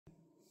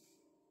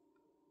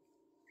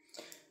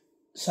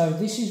So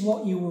this is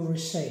what you will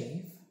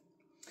receive,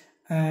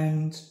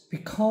 and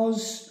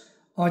because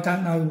I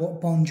don't know what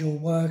bond you're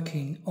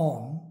working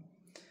on,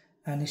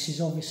 and this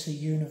is obviously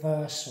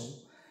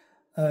universal,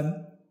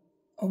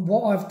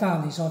 what I've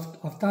done is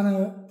I've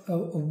done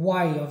a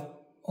way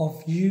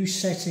of you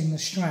setting the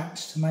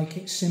straps to make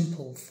it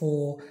simple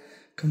for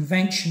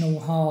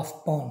conventional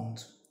half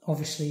bond,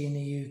 obviously in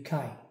the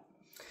UK.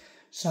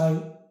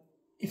 So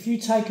if you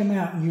take them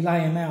out and you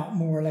lay them out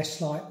more or less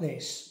like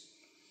this,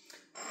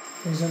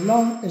 there's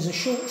a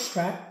short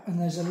strap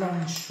and there's a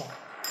long strap.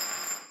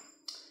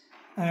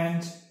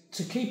 And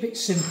to keep it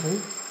simple,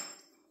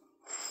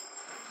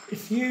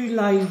 if you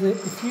lay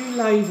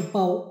the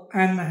bolt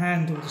and the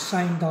handle the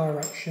same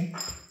direction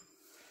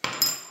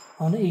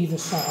on either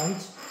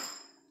side,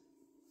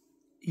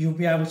 you'll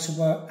be able to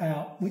work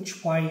out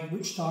which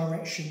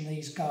direction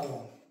these go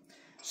on.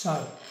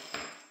 So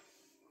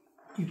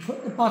you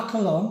put the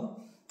buckle on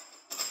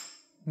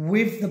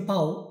with the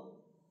bolt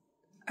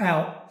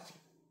out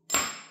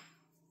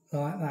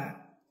like that.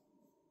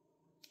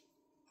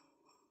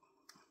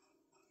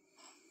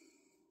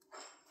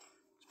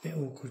 It's a bit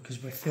awkward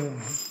because we're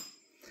filming.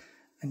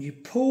 And you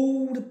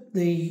pull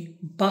the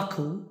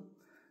buckle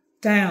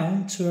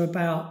down to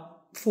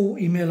about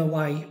 40 mil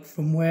away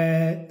from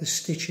where the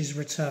stitch is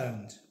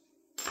returned.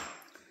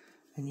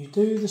 And you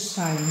do the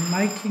same,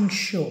 making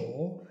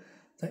sure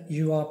that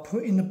you are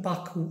putting the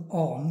buckle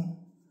on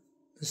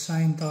the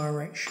same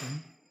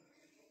direction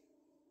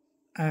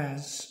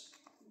as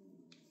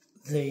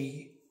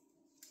the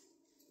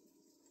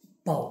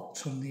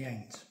bolt on the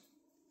end.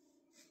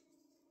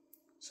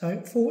 So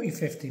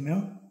 40-50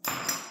 mil.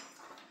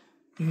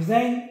 You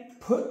then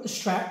put the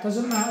strap,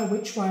 doesn't matter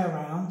which way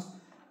around,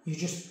 you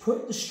just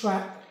put the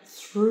strap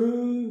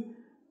through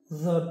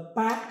the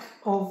back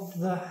of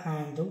the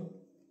handle.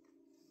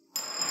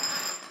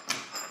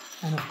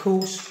 And of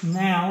course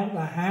now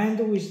the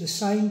handle is the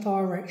same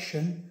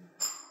direction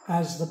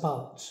as the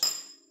bolt.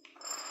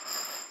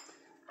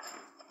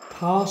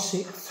 Pass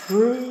it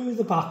through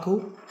the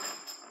buckle.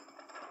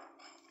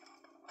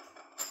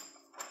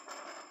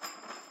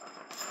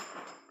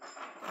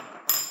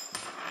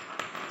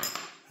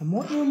 And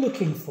what you're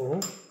looking for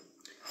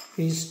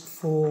is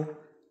for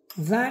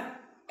that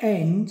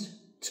end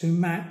to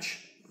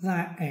match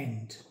that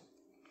end.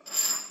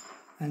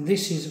 And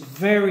this is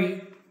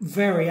very,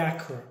 very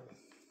accurate.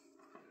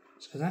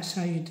 So that's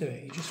how you do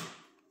it. You just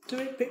do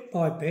it bit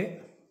by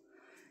bit.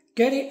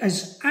 Get it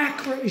as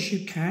accurate as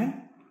you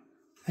can.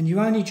 And you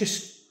only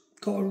just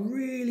got to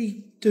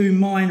really do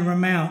minor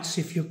amounts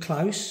if you're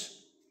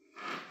close.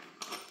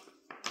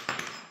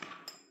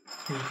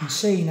 So you can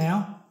see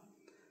now.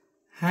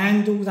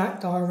 Handle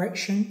that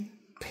direction,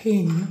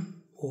 pin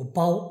or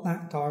bolt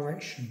that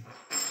direction.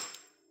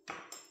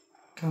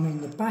 Come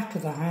in the back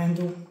of the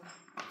handle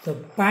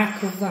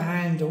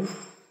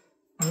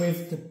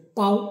with the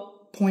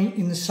bolt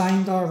pointing the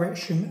same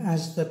direction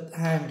as the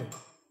handle.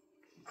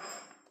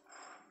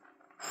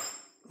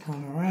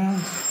 Come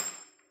around,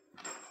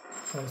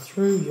 go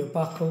through your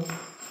buckle.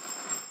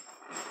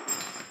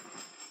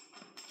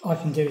 I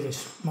can do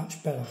this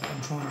much better, but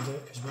I'm trying to do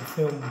it because we're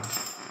filming.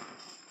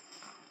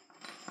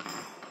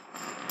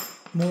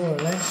 More or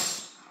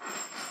less.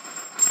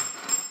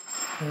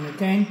 And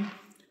again,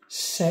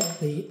 set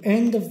the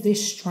end of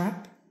this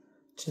strap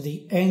to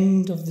the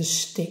end of the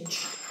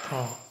stitched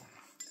part.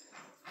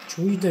 Which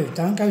all you do,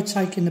 don't go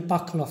taking the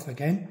buckle off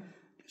again,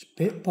 just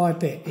bit by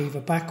bit, either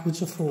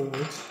backwards or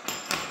forwards,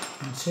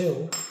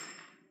 until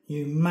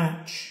you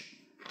match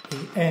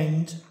the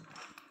end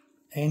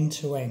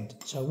to end.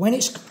 So when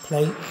it's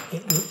complete,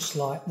 it looks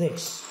like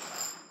this.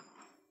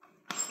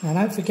 Now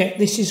don't forget,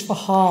 this is for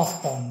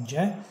half bond,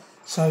 yeah?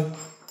 So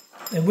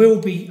there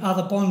will be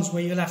other bonds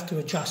where you'll have to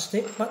adjust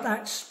it, but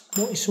that's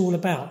what it's all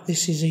about.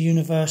 This is a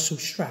universal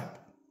strap.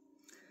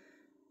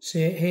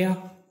 See it here,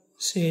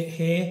 see it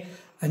here,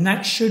 and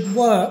that should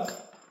work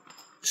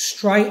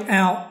straight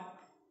out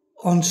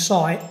on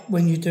site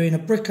when you're doing a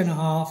brick and a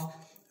half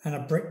and a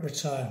brick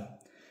return.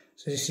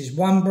 So this is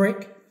one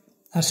brick,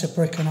 that's a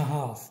brick and a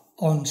half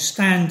on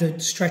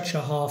standard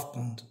stretcher half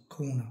bond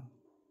corner.